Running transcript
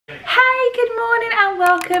morning and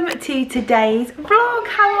welcome to today's vlog.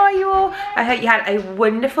 How are you all? I hope you had a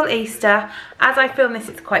wonderful Easter. As I film this,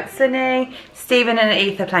 it's quite sunny. Stephen and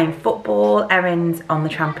Ethan are playing football. Erin's on the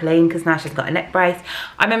trampoline because now she's got a neck brace.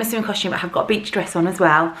 I'm in my swimming costume, but I've got a beach dress on as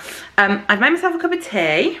well. I've made myself a cup of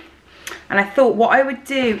tea and I thought what I would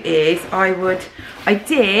do is I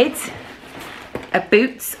did a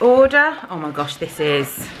Boots order. Oh my gosh, this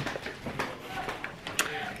is,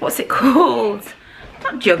 what's it called?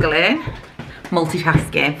 Not juggling,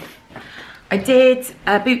 multitasking. I did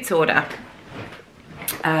a Boots order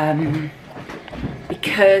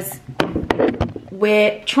because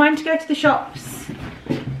we're trying to go to the shops,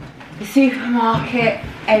 the supermarket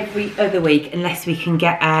every other week unless we can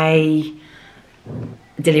get a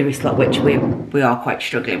delivery slot, which we are quite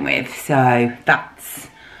struggling with. So that's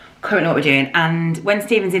currently what we're doing. And when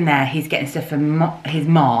Stephen's in there, he's getting stuff for his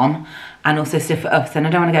mom and also stuff for us. And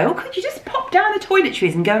I don't want to go, oh, could you just pop down the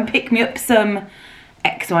toiletries and go and pick me up some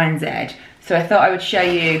X, Y, and Z? So I thought I would show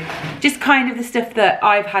you just kind of the stuff that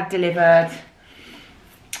I've had delivered.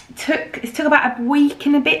 It took about a week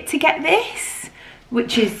and a bit to get this,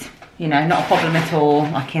 which is, you know, not a problem at all.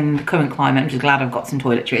 Like in the current climate, I'm just glad I've got some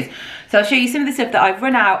toiletries. So I'll show you some of the stuff that I've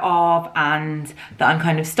run out of and that I'm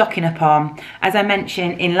kind of stocking up on. As I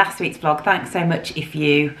mentioned in last week's vlog, thanks so much if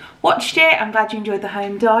you watched it. I'm glad you enjoyed the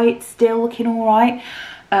home dye. It's still looking all right.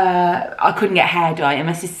 I couldn't get hair dye, and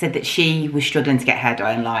my sister said that she was struggling to get hair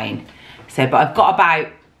dye online. So, but I've got about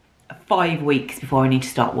 5 weeks before I need to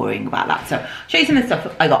start worrying about that. So I'll show you some of the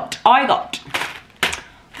stuff I got. I got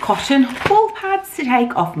cotton wool pads to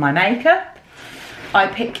take off my makeup. I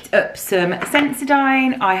picked up some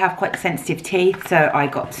Sensodyne. I have quite sensitive teeth, so I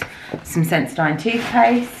got some Sensodyne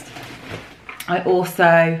toothpaste. I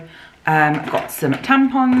also got some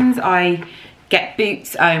tampons. I get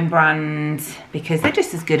Boots own brand because they're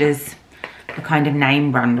just as good as the kind of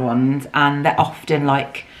name brand ones, and they're often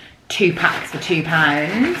like 2 packs for £2.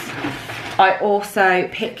 I also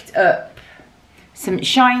picked up some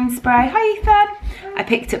shine spray. Hi Ethan. I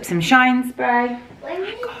picked up some shine spray. Oh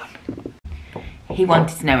my God. He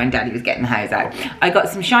wanted to know when Daddy was getting the hose out. I got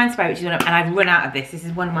some shine spray, which is and I've run out of this. This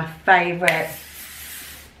is one of my favourites.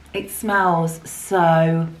 It smells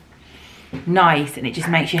so nice and it just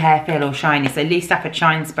makes your hair feel all shiny. So Lee Stafford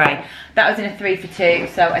shine spray. That was in a 3 for 2.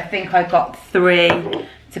 So I think I got 3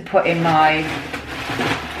 to put in my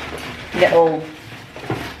little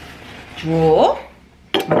drawer.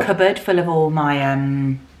 My cupboard full of all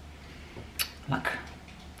my like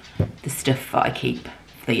the stuff that I keep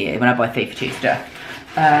for the year when I buy 3 for 2 stuff.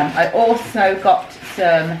 I also got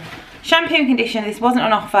some shampoo and conditioner. This wasn't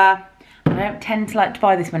on offer. I don't tend to like to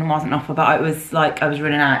buy this when it wasn't on offer, but it was like I was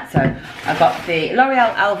running out. So I got the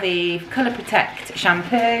L'Oreal Elvive Colour Protect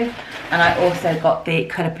shampoo, and I also got the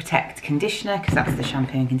Colour Protect conditioner because that's the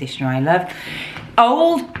shampoo and conditioner I love.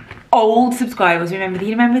 Old subscribers, you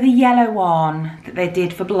remember the yellow one that they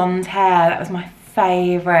did for blonde hair? That was my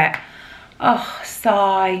favourite. Oh,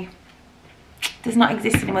 sigh. Does not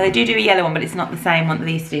exist anymore. They do a yellow one, but it's not the same one that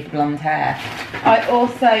they used to do for blonde hair. I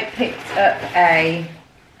also picked up a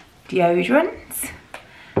deodorant,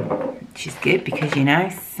 which is good because, you know,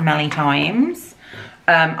 smelly times.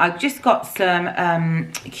 I've just got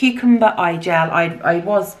some cucumber eye gel. I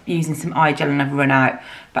was using some eye gel and I've run out.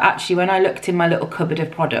 But actually, when I looked in my little cupboard of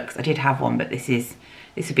products, I did have one, but this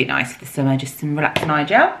would be nice for the summer, just some relaxing eye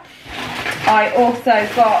gel. I also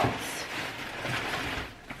got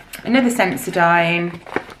another Sensodyne.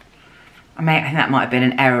 I think that might have been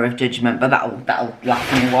an error of judgment, but that'll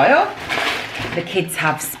last me a while. The kids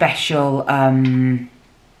have special,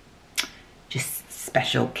 just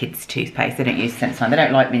special kids toothpaste. They don't use Sensodyne. They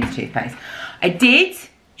don't like mint toothpaste. I did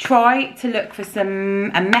try to look for a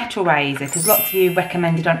metal razor because lots of you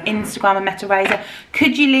recommended on Instagram a metal razor.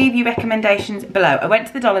 Could you leave your recommendations below? I went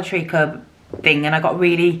to the Dollar Tree Club thing and I got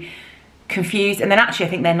really confused, and then actually I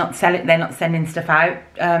think they're not sending stuff out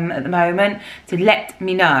at the moment, so let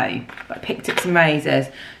me know. But I picked up some razors,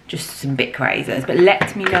 just some Bic razors, but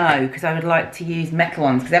let me know because I would like to use metal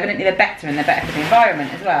ones because evidently they're better and they're better for the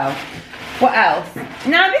environment as well. What else?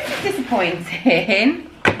 Now this is disappointing.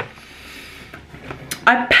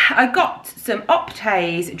 I got some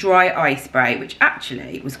Optimus dry eye spray, which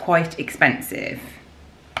actually was quite expensive.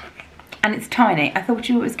 And it's tiny. I thought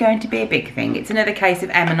it was going to be a big thing. It's another case of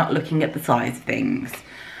Emma not looking at the size of things.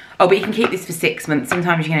 Oh, but you can keep this for 6 months.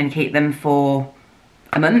 Sometimes you can only keep them for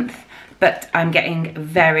a month. But I'm getting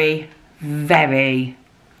very, very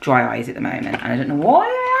dry eyes at the moment. And I don't know why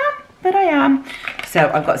I am, but I am.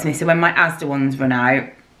 So I've got some. So when my Asda ones run out,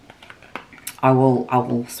 I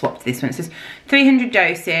will swap to this one. It says 300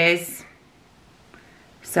 doses.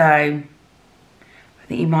 So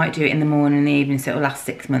that you might do it in the morning and the evening, so it'll last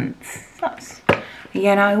 6 months. That's,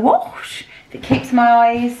 you know what? If it keeps my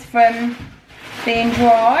eyes from being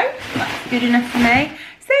dry, that's good enough for me.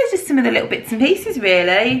 So there's just some of the little bits and pieces,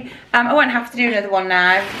 really. I won't have to do another one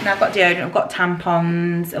now. Now I've got deodorant, I've got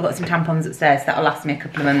tampons. I've got some tampons upstairs, so that'll last me a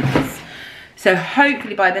couple of months. So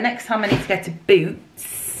hopefully by the next time I need to go to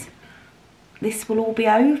Boots, this will all be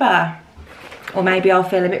over. Or maybe I'll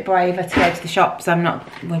feel a bit braver to go to the shops.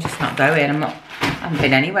 We're just not going. I haven't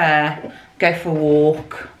been anywhere. Go for a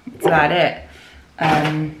walk, that's about it.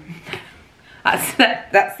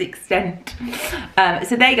 That's the extent.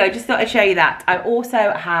 So there you go, just thought I'd show you that. I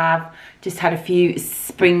also have just had a few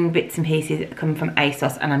spring bits and pieces that come from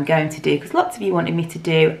ASOS, and I'm going to do, because lots of you wanted me to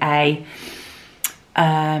do a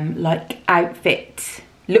like outfit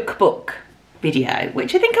lookbook video,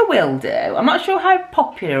 which I think I will do. I'm not sure how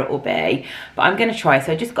popular it will be, but I'm going to try.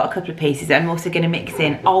 So I just got a couple of pieces. I'm also going to mix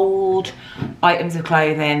in old items of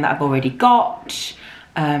clothing that I've already got,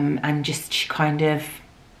 and just kind of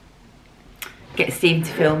get Stephen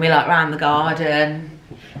to film me like around the garden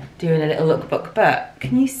doing a little lookbook. But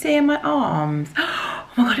can you see my arms? Oh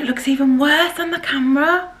my god, it looks even worse on the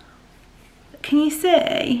camera. Can you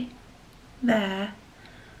see? There.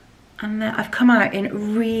 And then I've come out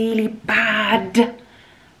in really bad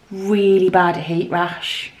heat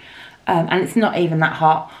rash. And it's not even that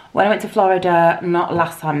hot. When I went to Florida, not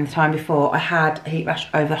last time, the time before, I had a heat rash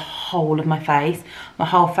over the whole of my face. My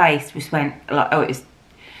whole face just went like, oh,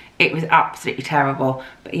 it was absolutely terrible.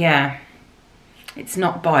 But yeah, it's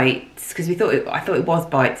not bites, because I thought it was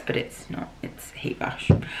bites, but it's not, it's heat rash.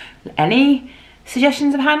 Any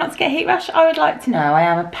suggestions of how not to get heat rash? I would like to know. I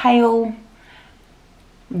am a pale,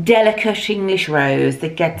 delicate English rose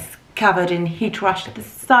that gets covered in heat rash at the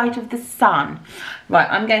sight of the sun. Right,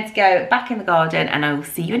 I'm going to go back in the garden and I will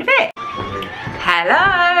see you in a bit.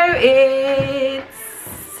 Hello,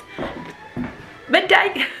 it's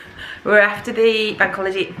midday. We're after the bank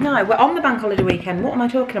holiday. No, we're on the bank holiday weekend. What am I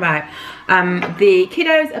talking about? The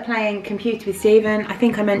kiddos are playing computer with Stephen. I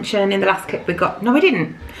think I mentioned in the last clip we got, no we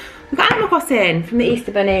didn't. We got Animal Crossing from the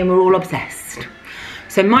Easter Bunny and we're all obsessed.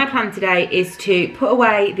 So my plan today is to put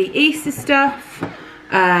away the Easter stuff,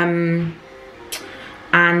 and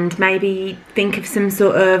maybe think of some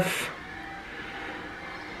sort of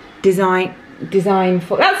design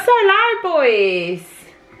for, that's so loud boys,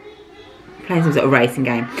 playing some sort of racing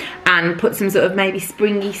game, and put some sort of maybe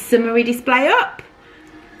springy summery display up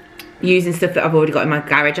using stuff that I've already got in my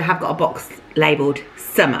garage. I have got a box labelled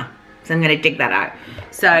summer, so I'm going to dig that out.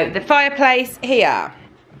 So the fireplace here,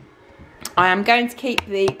 I am going to keep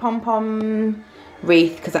the pom-pom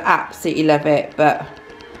wreath because I absolutely love it, but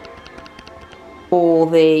all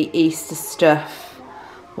the Easter stuff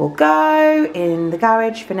will go in the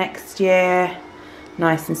garage for next year,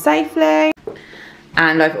 nice and safely.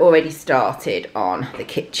 And I've already started on the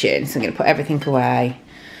kitchen, so I'm going to put everything away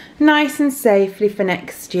nice and safely for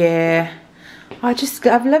next year.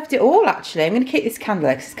 I've loved it all actually. I'm going to keep this candle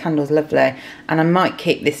because this candle's lovely, and I might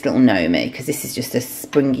keep this little Nomi because this is just a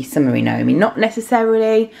springy summery Nomi, not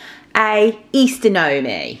necessarily a Easter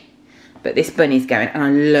Nomi, but this bunny's going, and I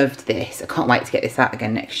loved this. I can't wait to get this out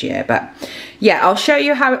again next year. But yeah, I'll show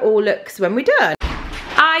you how it all looks when we're done.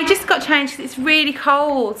 I just got changed because it's really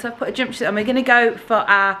cold, so I've put a jump suit on. We're going to go for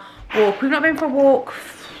our walk. We've not been for a walk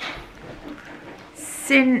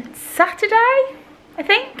since Saturday, I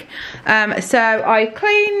think. So I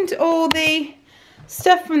cleaned all the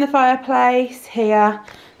stuff from the fireplace here.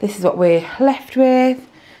 This is what we're left with.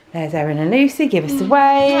 There's Erin and Lucy, give us a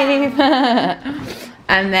wave.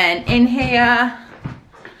 And then in here,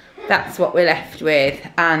 that's what we're left with.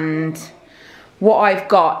 And what I've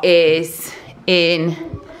got is we've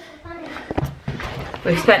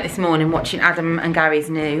spent this morning watching Adam and Gary's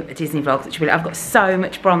new Disney vlogs, which I've got so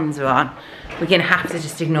much bronzer on. We're gonna have to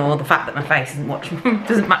just ignore the fact that my face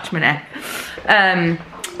doesn't match my neck.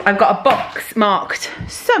 I've got a box marked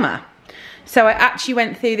summer. So I actually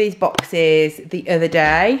went through these boxes the other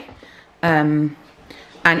day. And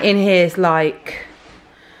in here's like,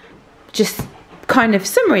 just kind of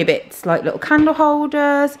summery bits, like little candle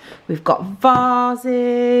holders. We've got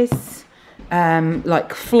vases, like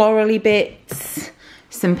florally bits,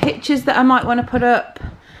 some pictures that I might want to put up.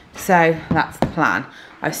 So that's the plan.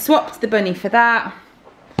 I've swapped the bunny for that.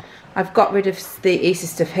 I've got rid of the Easter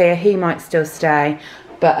stuff here. He might still stay,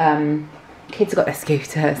 but kids have got their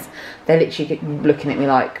scooters. They're literally looking at me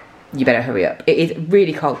like, you better hurry up. It is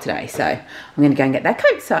really cold today, so I'm going to go and get their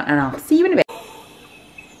coats on, and I'll see you in a bit.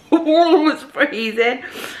 It's freezing.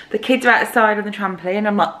 The kids are outside on the trampoline.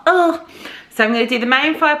 I'm like, oh. So I'm going to do the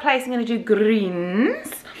main fireplace. I'm going to do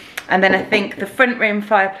greens, and then I think the front room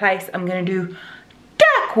fireplace I'm going to do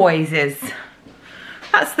turquoises.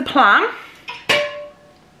 That's the plan.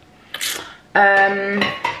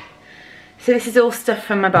 So this is all stuff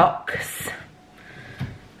from my box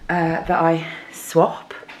that I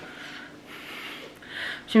swap.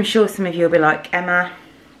 Which I'm sure some of you will be like, Emma,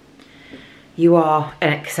 you are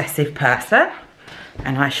an excessive person,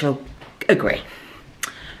 and I shall agree.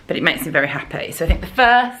 But it makes me very happy. So I think the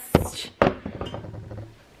first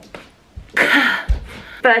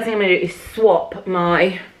thing I'm gonna do is swap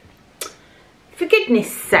my, for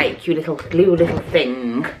goodness sake, you little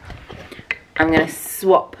thing. I'm gonna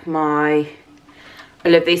swap my, I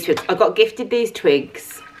love these twigs. I got gifted these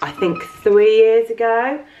twigs, I think 3 years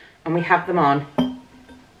ago, and we have them on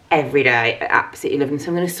every day. I absolutely love them. So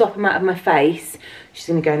I'm gonna swap them out of my face. She's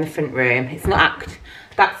gonna go in the front room. It's not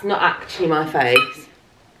that's not actually my face.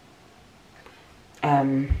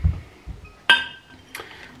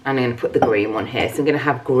 And I'm going to put the green one here. So I'm going to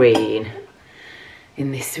have green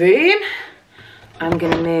in this room. I'm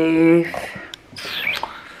going to move.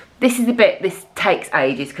 This is the bit, this takes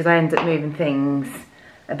ages because I end up moving things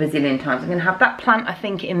a bazillion times. I'm going to have that plant, I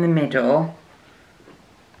think, in the middle.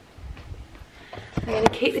 I'm going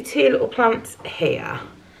to keep the 2 little plants here.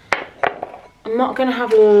 I'm not going to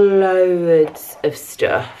have loads of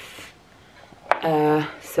stuff.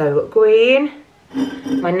 So green.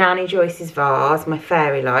 My Nanny Joyce's vase, my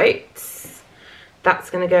fairy lights. That's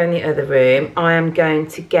going to go in the other room. I am going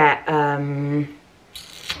to get, I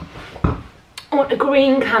want a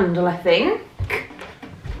green candle, I think.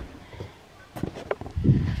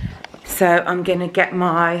 So I'm going to get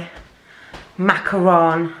my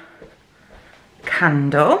macaron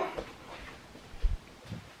candle.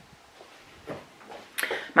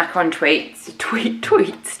 Macaron treats,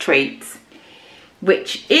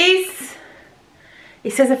 which is,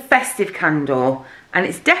 it says a festive candle, and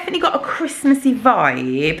it's definitely got a Christmassy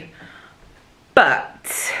vibe,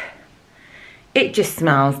 but it just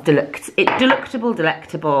smells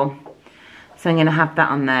delectable. So I'm going to have that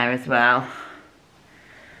on there as well.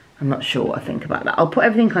 I'm not sure what I think about that. I'll put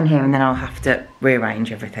everything on here and then I'll have to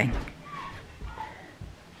rearrange everything.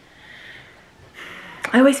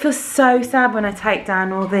 I always feel so sad when I take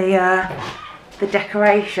down all the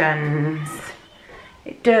decorations.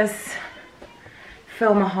 It does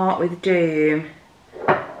fill my heart with doom.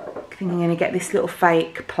 I think I'm going to get this little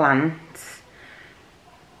fake plant.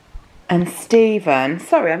 And Stephen,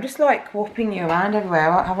 sorry, I'm just like whopping you around everywhere,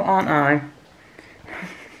 aren't I?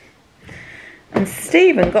 And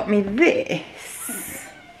Stephen got me this.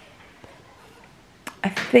 I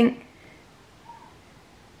think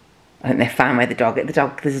they found where the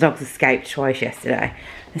dog's escaped twice yesterday.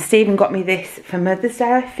 And Stephen got me this for Mother's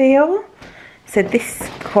Day, I feel. So this is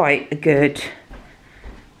quite a good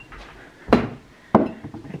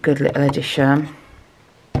little addition.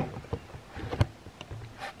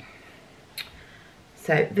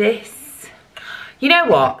 So this, you know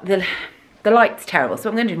what, the light's terrible, so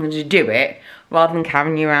I'm going to do it rather than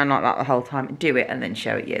carrying you around like that the whole time. Do it and then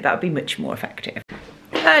show it you. That would be much more effective.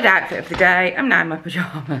 Third outfit of the day, I'm now in my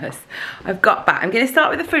pyjamas. I've got back. I'm going to start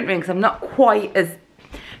with the front room because I'm not quite as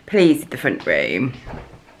pleased with the front room.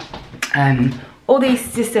 All these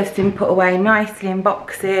stuff's been put away nicely in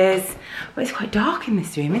boxes. Well, it's quite dark in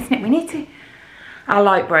this room, isn't it? We need to, our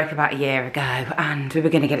light broke about a year ago and we were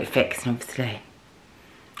going to get it fixed, and obviously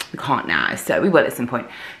we can't now, so we will at some point.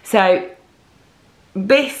 So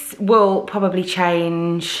this will probably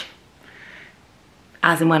change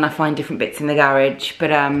as and when I find different bits in the garage,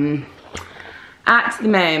 but at the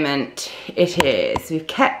moment it is. We've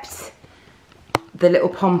kept the little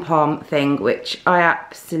pom-pom thing, which I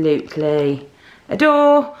absolutely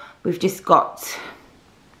adore. We've just got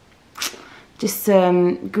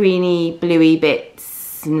some greeny, bluey bits,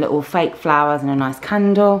 some little fake flowers and a nice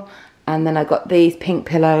candle. And then I got these pink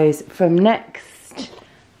pillows from Next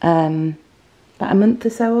about a month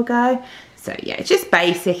or so ago. So yeah, it's just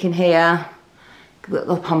basic in here. Got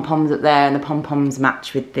the pom-poms up there, and the pom-poms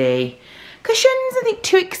match with the cushions. I think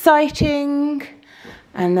too exciting.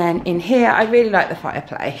 And then in here, I really like the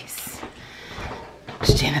fireplace.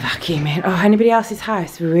 Just doing the vacuuming. Oh, anybody else's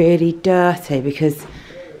house really dirty because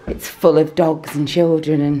it's full of dogs and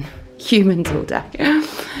children and humans all day.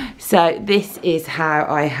 So this is how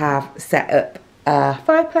I have set up a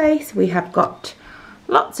fireplace. We have got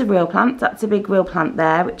lots of real plants. That's a big real plant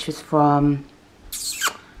there, which was from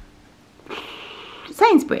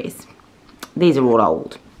Sainsbury's. These are all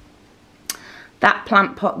old. That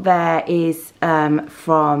plant pot there is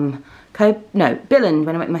from Billund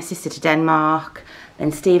when I went with my sister to Denmark.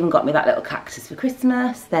 Then Stephen got me that little cactus for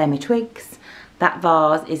Christmas. They're my twigs. That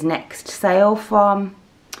vase is Next sale from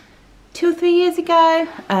 2 or 3 years ago.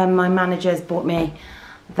 My manager's bought me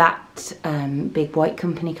That big white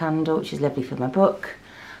company candle, which is lovely for my book.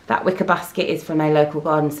 That wicker basket is from a local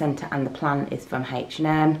garden centre, and the plant is from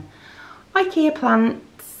H&M. IKEA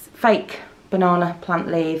plants, fake banana plant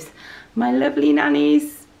leaves. My lovely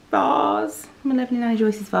nanny's vase, my lovely Nanny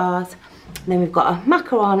Joyce's vase. And then we've got a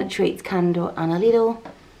macaroni treats candle and a little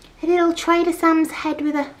Trader Sam's head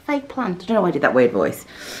with a fake plant. I don't know why I did that weird voice.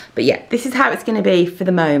 But yeah, this is how it's going to be for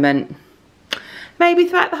the moment. Maybe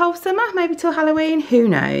throughout the whole summer, maybe till Halloween, who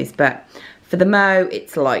knows. But for the mo,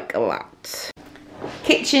 it's like that.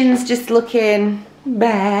 Kitchen's just looking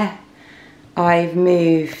bare. I've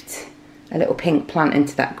moved a little pink plant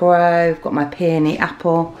into that grow. I've got my peony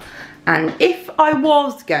apple. And if I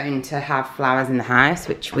was going to have flowers in the house,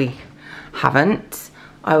 which we haven't,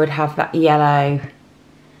 I would have that yellow.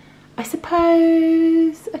 I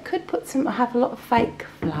suppose I could put some, I have a lot of fake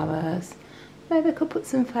flowers. Maybe I could put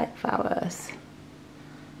some fake flowers.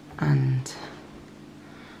 And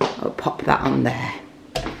I'll pop that on there.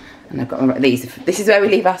 And I've got these, this is where we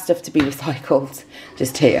leave our stuff to be recycled,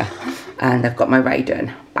 just here. And I've got my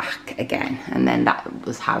Raiden back again. And then that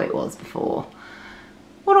was how it was before.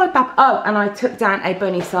 What do I bab? Oh, and I took down a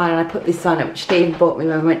bunny sign and I put this sign up, which Steve bought me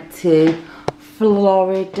when I went to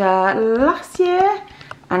Florida last year.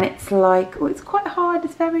 And it's like, oh, it's quite hard,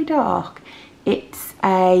 it's very dark. It's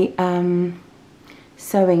a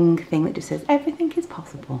sewing thing that just says, everything is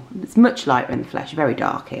possible. It's much lighter in the flesh, very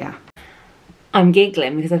dark here. I'm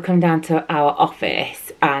giggling because I've come down to our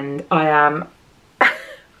office and I am,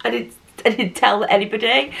 I didn't tell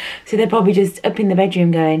anybody. So they're probably just up in the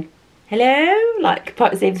bedroom going, hello? Like,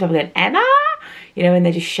 Steve's probably going, Emma? You know, and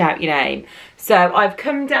they just shout your name. So I've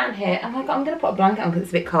come down here. Oh my God, I'm going to put a blanket on because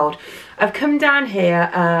it's a bit cold. I've come down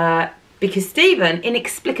here because Stephen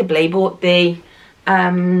inexplicably bought the,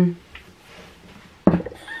 hello?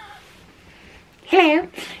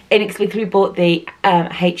 Inexplicably bought the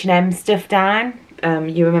H&M stuff down.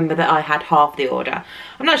 You remember that I had half the order.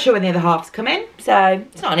 I'm not sure when the other half's come in, so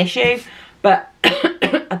it's not an issue. But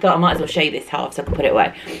I thought I might as well show you this half so I can put it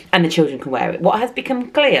away. And the children can wear it. What has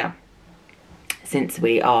become clear since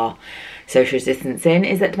we are social distancing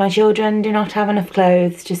is that my children do not have enough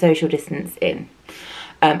clothes to social distance in.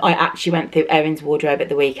 I actually went through Erin's wardrobe at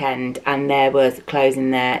the weekend and there was clothes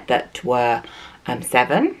in there that were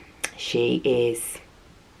 7. She is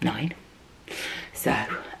 9. So,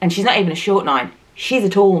 and she's not even a short 9. She's a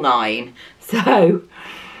tall 9. So,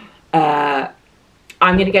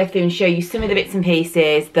 I'm going to go through and show you some of the bits and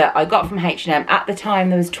pieces that I got from H&M. At the time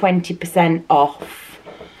there was 20% off.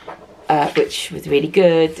 Which was really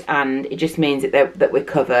good, and it just means that we're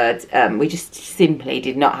covered. We just simply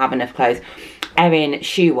did not have enough clothes. Erin,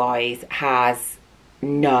 shoe-wise, has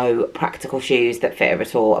no practical shoes that fit her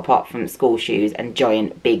at all, apart from school shoes and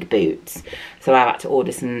giant big boots. So I've had to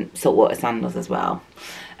order some saltwater sandals as well.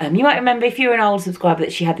 You might remember, if you're an old subscriber,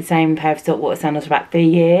 that she had the same pair of saltwater sandals for about 3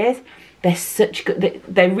 years. They're such good,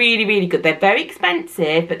 they're really, really good. They're very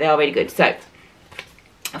expensive, but they are really good. So,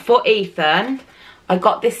 for Ethan, I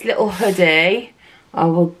got this little hoodie. I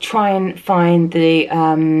will try and find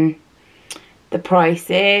the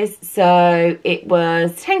prices. So it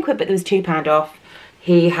was 10 quid, but there was £2 off.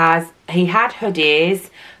 He had hoodies,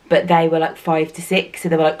 but they were like 5 to 6, so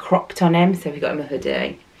they were like cropped on him. So we got him a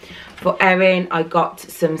hoodie. For Erin, I got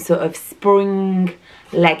some sort of spring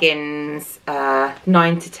leggings,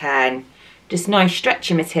 9 to 10. Just nice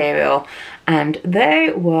stretchy material, and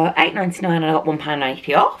they were £8.99 and I got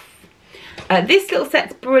 £1.80 off. This little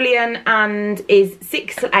set's brilliant and is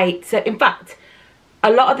 6 to 8. So in fact,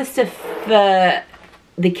 a lot of the stuff for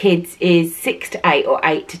the kids is 6 to 8 or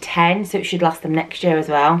 8 to 10. So it should last them next year as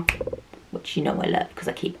well. Which you know I love because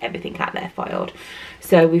I keep everything out there filed.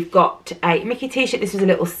 So we've got a Mickey t-shirt. This was a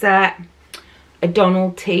little set. A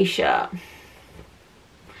Donald t-shirt.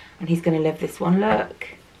 And he's going to love this one. Look.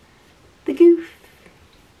 The Goof.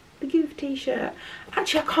 The Goof t-shirt.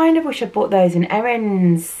 Actually, I kind of wish I bought those in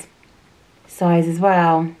Erin's size as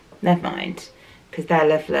well. Never mind, because they're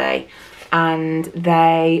lovely. And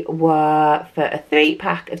they were for a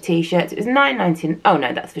 3-pack of t-shirts. It was £9.99. Oh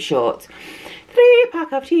no, that's for shorts.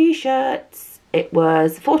 3-pack of t-shirts. It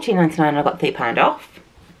was £14.99 and I got £3 off.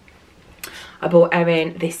 I bought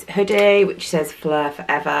Erin this hoodie which says Fleur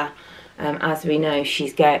Forever. As we know,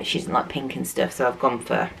 she doesn't like pink and stuff, so I've gone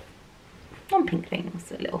for non-pink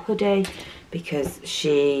things. A little hoodie because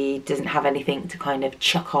she doesn't have anything to kind of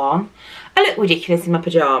chuck on. I look ridiculous in my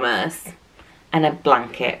pyjamas. And a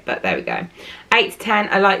blanket, but there we go. 8 to 10,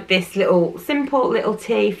 I like this little, simple little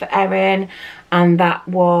tee for Erin. And that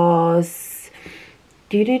was...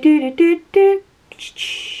 That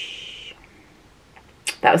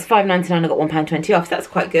was £5.99, I got £1.20 off, so that's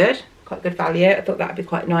quite good. quite good value. I thought that would be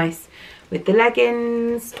quite nice with the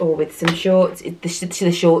leggings or with some shorts,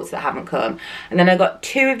 the shorts that haven't come. And then I got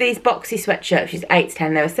 2 of these boxy sweatshirts, which is 8 to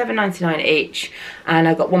 10. They were £7.99 each, and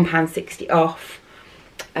I got £1.60 off.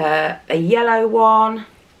 A yellow one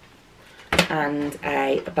and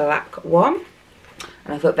a black one,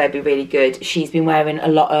 and I thought they'd be really good. She's been wearing a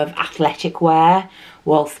lot of athletic wear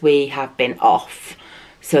whilst we have been off,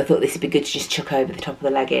 so I thought this would be good to just chuck over the top of the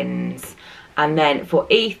leggings. And then for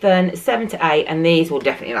Ethan, 7 to 8, and these will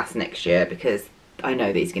definitely last next year because I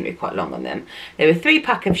know these are going to be quite long on them. There were 3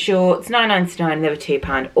 pack of shorts, £9.99, they were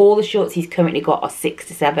 £2. All the shorts he's currently got are 6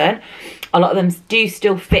 to 7. A lot of them do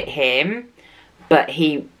still fit him, but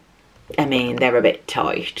I mean, they're a bit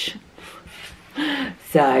tight.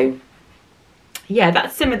 So, yeah,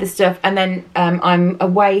 that's some of the stuff. And then I'm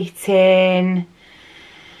awaiting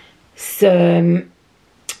some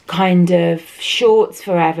kind of shorts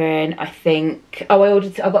for Erin, I think. Oh,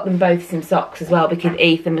 I got them both some socks as well because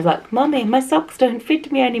Ethan was like, Mummy, my socks don't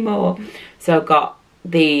fit me anymore. So I got,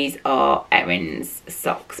 these are Erin's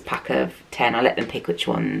socks, pack of 10. I let them pick which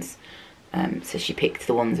ones. So she picked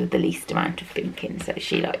the ones with the least amount of thinking. So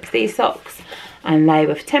she likes these socks. And they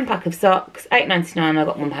were 10 pack of socks, £8.99. I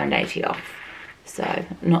got £1.80 off. So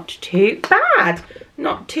not too bad.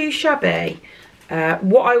 Not too shabby.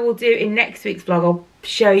 What I will do in next week's vlog, I'll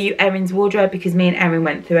show you Erin's wardrobe because me and Erin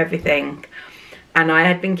went through everything. And I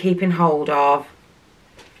had been keeping hold of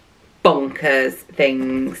bonkers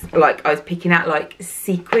things. Like I was picking out like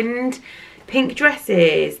sequined pink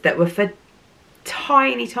dresses that were for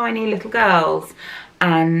tiny little girls,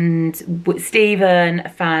 and Stephen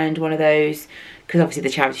found one of those because obviously the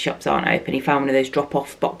charity shops aren't open. He found one of those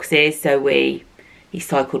drop-off boxes, so he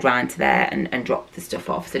cycled round to there and dropped the stuff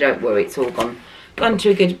off. So don't worry, it's all gone to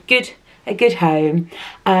a good home.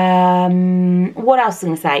 What else was I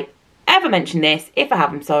going to say? Ever mentioned this? If I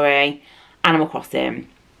have, I'm sorry. Animal Crossing.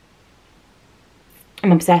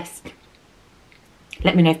 I'm obsessed.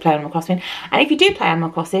 Let me know if you play Animal Crossing. And if you do play Animal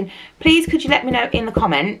Crossing, please could you let me know in the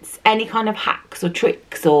comments any kind of hacks or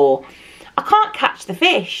tricks, or... I can't catch the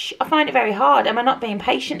fish. I find it very hard. Am I not being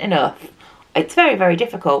patient enough? It's very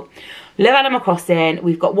difficult. Love Animal Crossing.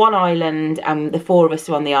 We've got one island and the 4 of us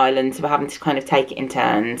are on the island, so we're having to kind of take it in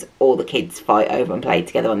turns. All the kids fight over and play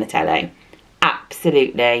together on the telly.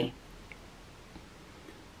 Absolutely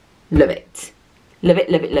love it. Love it,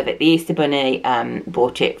 love it, love it. The Easter Bunny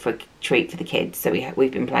bought it for a treat for the kids, so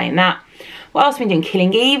we've been playing that. What else have we been doing?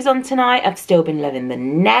 Killing Eves on tonight. I've still been loving The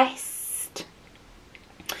Nest.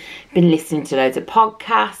 Been listening to loads of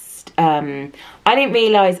podcasts. I didn't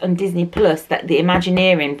realise on Disney Plus that the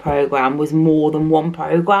Imagineering programme was more than one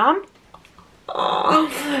programme.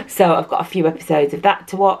 So I've got a few episodes of that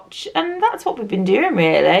to watch, and that's what we've been doing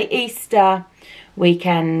really. Easter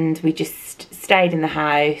weekend, we just stayed in the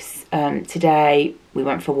house. Today we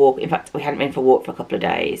went for a walk. In fact, we hadn't been for a walk for a couple of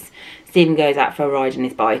days. Stephen goes out for a ride on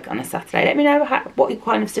his bike on a Saturday. Let me know what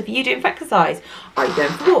kind of stuff are you doing for exercise. Are you going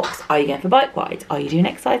for walks? Are you going for bike rides? Are you doing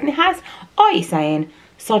exercise in the house? Are you saying,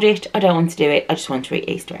 sod it, I don't want to do it, I just want to eat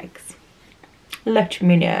Easter eggs? Let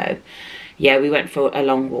me know. Yeah, we went for a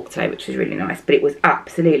long walk today, which was really nice, but it was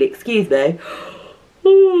absolutely, excuse me,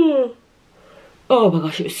 oh my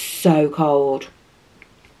gosh, it was so cold.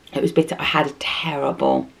 It was bitter. I had a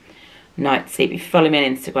terrible night's sleep. If you follow me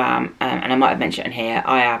on Instagram, and I might have mentioned it on here,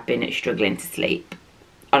 I have been struggling to sleep,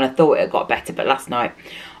 and I thought it got better, but last night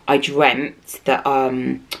I dreamt that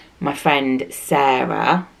my friend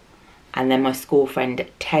Sarah and then my school friend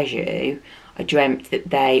Teju, I dreamt that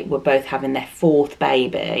they were both having their 4th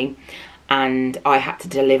baby and I had to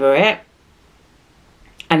deliver it,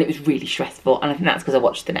 and it was really stressful, and I think that's because I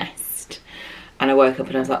watched The Nest. And I woke up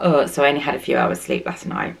and I was like, oh, so I only had a few hours sleep last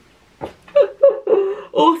night.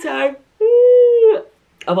 Also,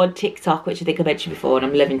 I'm on TikTok, which I think I mentioned before, and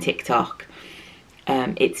I'm loving TikTok.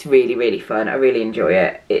 It's really fun. I really enjoy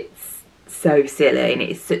it. It's so silly, and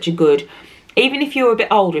it's such a good, even if you're a bit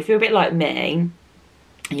older, if you're a bit like me,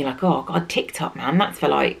 and you're like, oh God, TikTok, man, that's for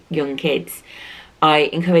like young kids. I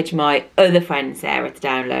encouraged my other friend Sarah to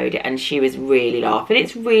download it, and she was really laughing.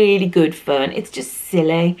 It's really good fun. It's just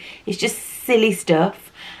silly. It's just silly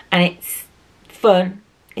stuff, and it's fun.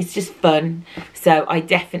 It's just fun. So I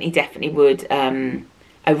definitely would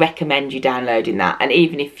I recommend you downloading that. And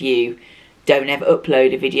even if you don't ever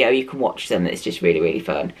upload a video, you can watch them. It's just really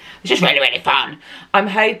fun. It's just really fun. I'm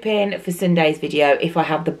hoping for Sunday's video, if I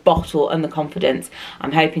have the bottle and the confidence,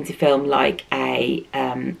 I'm hoping to film like a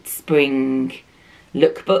spring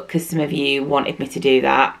lookbook, because some of you wanted me to do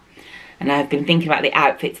that. And I've been thinking about the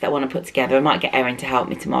outfits that I want to put together. I might get Erin to help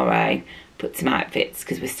me tomorrow put some outfits,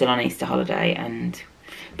 because we're still on Easter holiday, and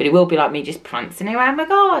But it will be like me just prancing around my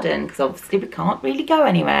garden, because obviously we can't really go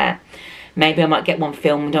anywhere. Maybe I might get one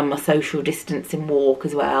filmed on my social distancing walk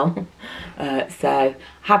as well. So I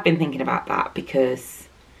have been thinking about that, because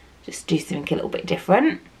just do something a little bit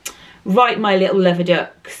different. Right, my little lover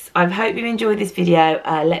ducks, I hope you enjoyed this video.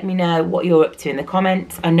 Let me know what you're up to in the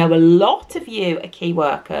comments. I know a lot of you are key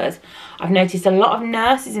workers. I've noticed a lot of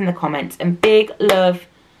nurses in the comments, and big love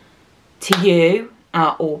to you,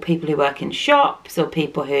 or people who work in shops, or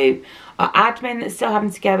people who are admin that's still having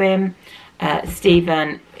to go in.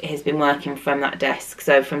 Stephen has been working from that desk,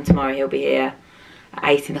 so from tomorrow he'll be here at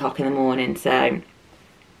 8 o'clock in the morning, so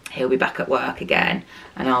he'll be back at work again,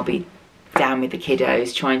 and I'll be down with the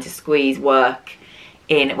kiddos trying to squeeze work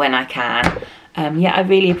in when I can. Yeah, I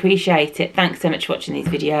really appreciate it. Thanks so much for watching these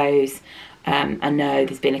videos. I know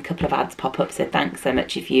there's been a couple of ads pop up, so thanks so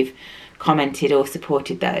much if you've commented or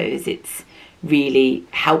supported those. It's really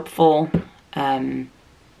helpful. I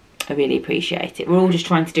really appreciate it. We're all just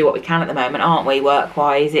trying to do what we can at the moment, aren't we,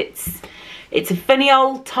 work-wise? It's a funny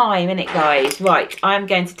old time, isn't it, guys? Right, I'm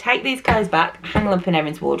going to take these clothes back, hang them up in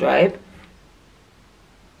Erin's wardrobe.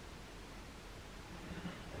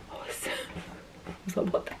 I was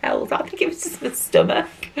like, what the hell was that? I think it was just my stomach.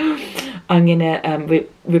 I'm gonna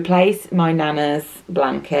replace my Nana's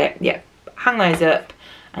blanket. Yeah, hang those up,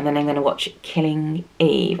 and then I'm gonna watch Killing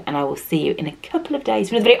Eve, and I will see you in a couple of days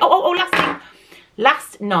for another video. Last thing.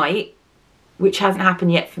 Last night, which hasn't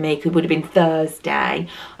happened yet for me, because it would have been Thursday,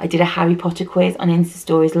 I did a Harry Potter quiz on Insta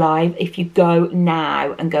Stories Live. If you go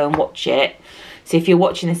now and go and watch it, so if you're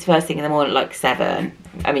watching this first thing in the morning at like 7,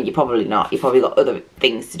 I mean, you're probably not, you've probably got other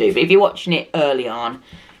things to do, but if you're watching it early on,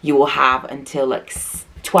 you will have until like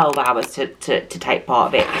 12 hours to take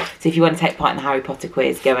part of it. So if you want to take part in the Harry Potter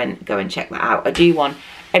quiz, go and check that out. I do one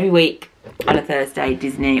every week on a Thursday,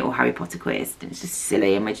 Disney or Harry Potter quiz. It's just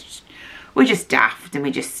silly, and we're just daft, and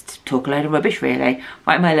we just talk a load of rubbish, really.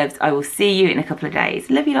 Right, my loves, I will see you in a couple of days.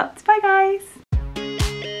 Love you lots. Bye, guys.